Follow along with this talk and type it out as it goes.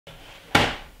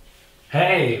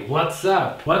Hey, what's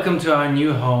up? Welcome to our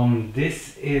new home.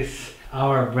 This is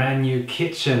our brand new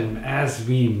kitchen as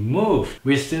we move.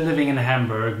 We're still living in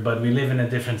Hamburg, but we live in a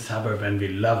different suburb and we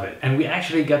love it. And we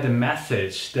actually got the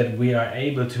message that we are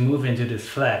able to move into this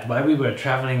flat while we were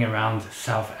traveling around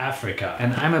South Africa.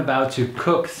 And I'm about to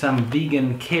cook some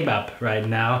vegan kebab right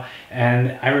now.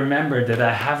 And I remember that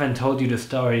I haven't told you the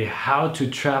story how to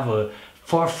travel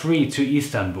for free to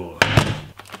Istanbul.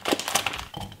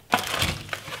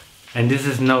 And this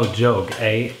is no joke,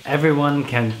 eh? Everyone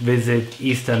can visit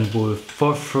Istanbul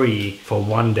for free for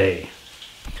one day.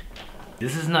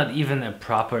 This is not even a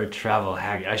proper travel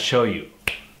hack, I show you.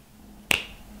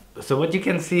 So what you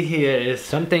can see here is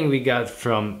something we got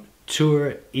from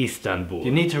Touristanbul.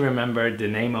 You need to remember the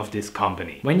name of this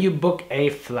company. When you book a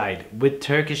flight with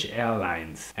Turkish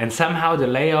Airlines and somehow the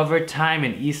layover time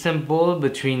in Istanbul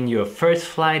between your first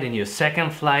flight and your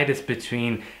second flight is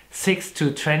between 6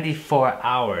 to 24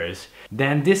 hours,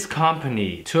 then this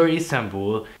company,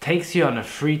 Touristanbul, takes you on a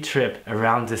free trip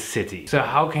around the city. So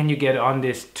how can you get on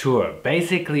this tour?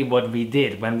 Basically what we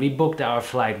did when we booked our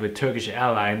flight with Turkish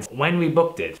Airlines, when we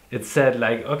booked it, it said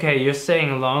like, okay, you're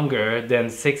staying longer than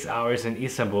 6 hours in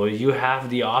Istanbul, you have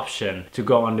the option to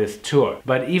go on this tour.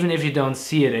 But even if you don't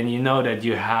see it and you know that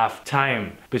you have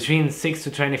time between 6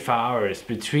 to 24 hours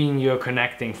between your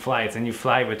connecting flights and you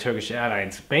fly with Turkish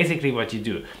Airlines, basically what you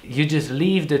do, you just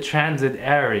leave the transit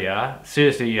area.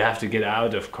 Seriously, you have to get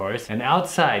out, of course. And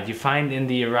outside, you find in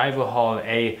the arrival hall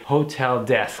a hotel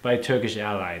desk by Turkish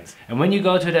Airlines. And when you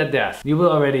go to that desk, you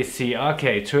will already see,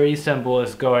 okay, Touristanbul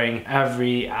is going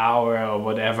every hour or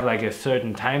whatever, like a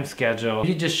certain time schedule.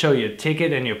 You just show your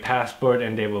ticket and your passport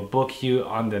and they will book you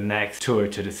on the next tour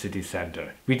to the city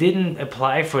center. We didn't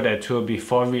apply for that tour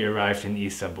before we arrived in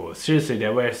Istanbul. Seriously,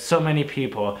 there were so many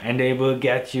people and they will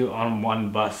get you on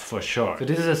one bus for sure. So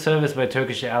this is a service by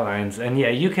Turkish Airlines, and yeah,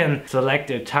 you can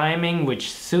select a timing which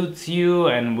suits you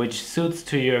and which suits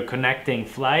to your connecting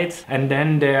flights, and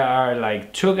then there are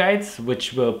like tour guides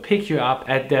which will pick you up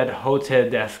at that hotel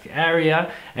desk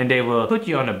area and they will put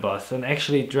you on a bus and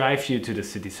actually drive you to the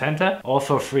city center, all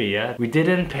for free. Yeah, we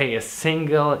didn't pay a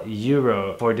single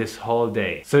euro for this whole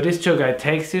day. So this tour guide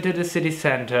takes you to the city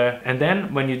center, and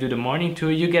then when you do the morning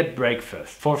tour you get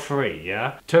breakfast for free.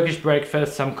 Yeah, Turkish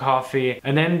breakfast, some coffee,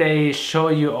 and then they show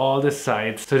you all the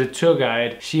sights. So the tour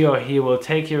guide, she or he will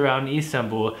take you around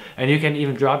Istanbul, and you can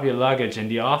even drop your luggage in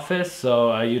the office,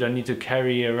 so you don't need to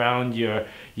carry around your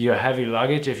heavy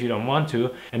luggage if you don't want to.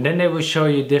 And then they will show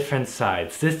you different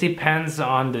sites. This depends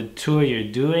on the tour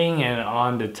you're doing and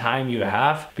on the time you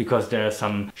have, because there are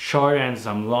some shorter and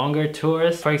some longer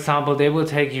tours. For example, they will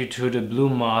take you to the Blue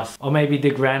Mosque, or maybe the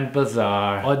Grand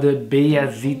Bazaar, or the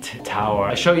Beyazit Tower.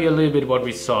 I'll show you a little bit what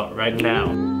we saw right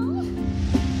now.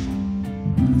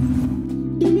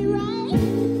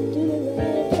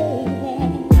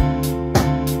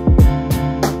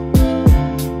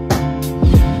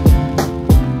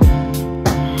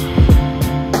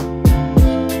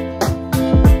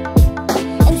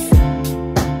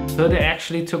 So they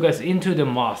actually took us into the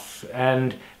mosque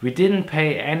and we didn't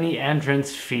pay any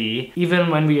entrance fee.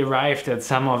 Even when we arrived at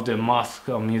some of the mosques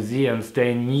or museums,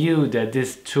 they knew that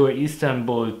this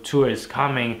Touristanbul tour is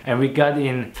coming, and we got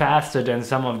in faster than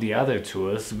some of the other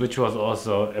tours, which was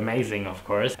also amazing, of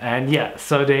course. And yeah,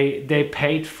 so they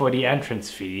paid for the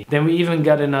entrance fee. Then we even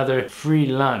got another free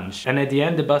lunch, and at the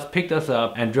end the bus picked us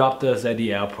up and dropped us at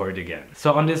the airport again.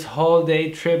 So on this whole day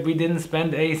trip we didn't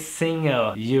spend a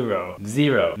single euro.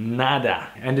 Zero. Nada.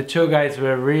 And the tour guides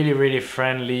were really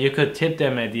friendly. You could tip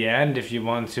them at the end if you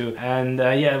want to. And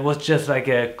yeah, it was just like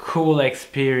a cool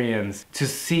experience to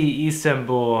see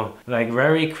Istanbul like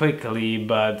very quickly,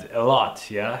 but a lot,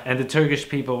 yeah. And the Turkish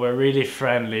people were really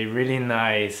friendly, really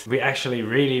nice. We actually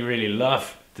really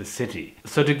love the city.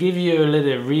 So to give you a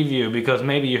little review, because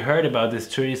maybe you heard about this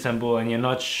tour Istanbul and you're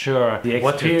not sure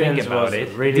what to think about it.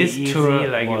 Really this easy, tour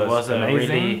like it was amazing.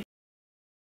 Really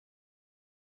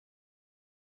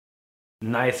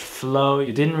nice flow.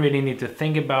 You didn't really need to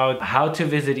think about how to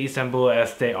visit Istanbul,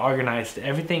 as they organized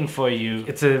everything for you.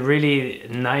 It's a really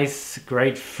nice,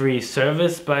 great free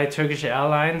service by Turkish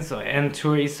Airlines and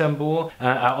Touristanbul.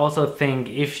 I also think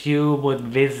if you would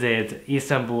visit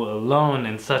Istanbul alone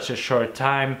in such a short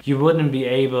time, you wouldn't be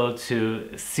able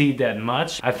to see that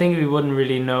much. I think we wouldn't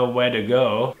really know where to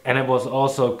go. And it was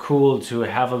also cool to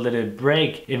have a little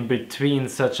break in between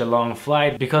such a long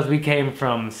flight, because we came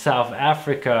from South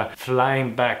Africa flying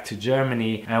back to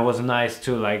Germany, and it was nice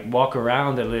to like walk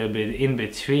around a little bit in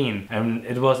between, and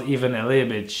it was even a little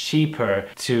bit cheaper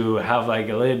to have like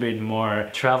a little bit more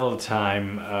travel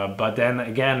time, but then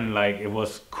again, like, it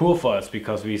was cool for us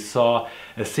because we saw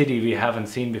a city we haven't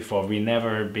seen before. We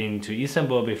never been to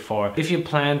Istanbul before. If you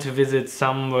plan to visit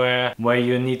somewhere where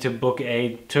you need to book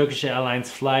a Turkish Airlines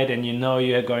flight and you know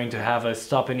you're going to have a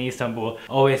stop in Istanbul,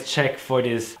 always check for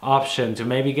this option to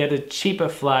maybe get a cheaper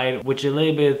flight with a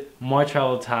little bit more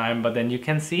travel time, but then you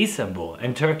can see Istanbul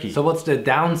and Turkey. So what's the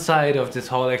downside of this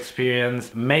whole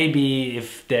experience? Maybe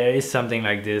if there is something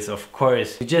like this, of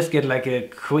course, you just get like a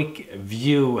quick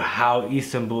view how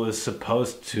Istanbul is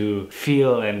supposed to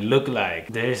feel and look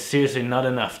like. There is seriously not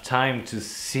enough time to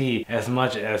see as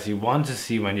much as you want to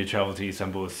see when you travel to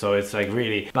Istanbul. So it's like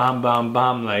really bam, bam,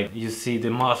 bam, like you see the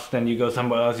mosque, then you go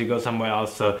somewhere else, you go somewhere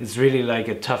else. So it's really like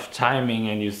a tough timing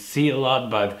and you see a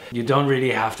lot, but you don't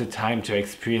really have the time to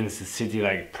experience the city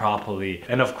like properly.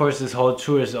 And of course this whole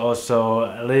tour is also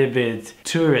a little bit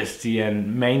touristy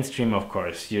and mainstream. Of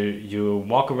course you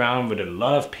walk around with a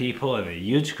lot of people in a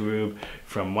huge group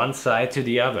from one side to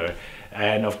the other.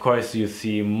 And of course you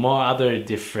see more other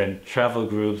different travel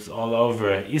groups all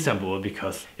over Istanbul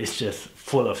because it's just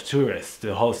full of tourists,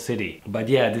 the whole city. But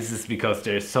yeah, this is because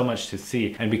there's so much to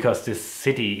see and because this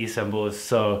city, Istanbul, is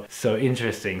so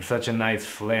interesting, such a nice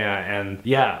flair. And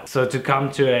yeah, so to come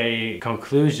to a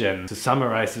conclusion, to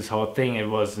summarize this whole thing, it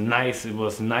was nice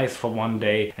for one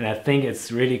day, and I think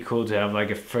it's really cool to have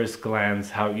like a first glance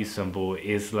how Istanbul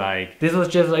is like. This was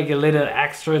just like a little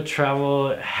extra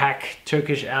travel hack,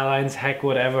 Turkish Airlines hack,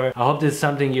 whatever. I hope this is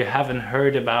something you haven't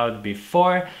heard about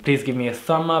before. Please give me a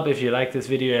thumb up if you like this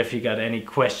video. If you got any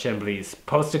question, please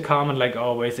post a comment like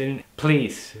always, and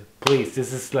please,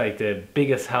 this is like the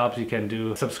biggest help you can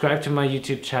do. Subscribe to my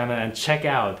YouTube channel and check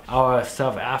out our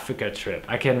South Africa trip.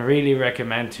 I can really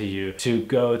recommend to you to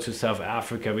go to South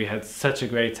Africa. We had such a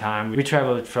great time. We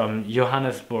traveled from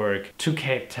Johannesburg to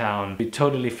Cape Town. We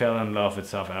totally fell in love with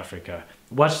South Africa.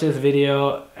 Watch this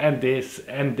video and this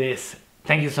and this.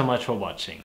 Thank you so much for watching.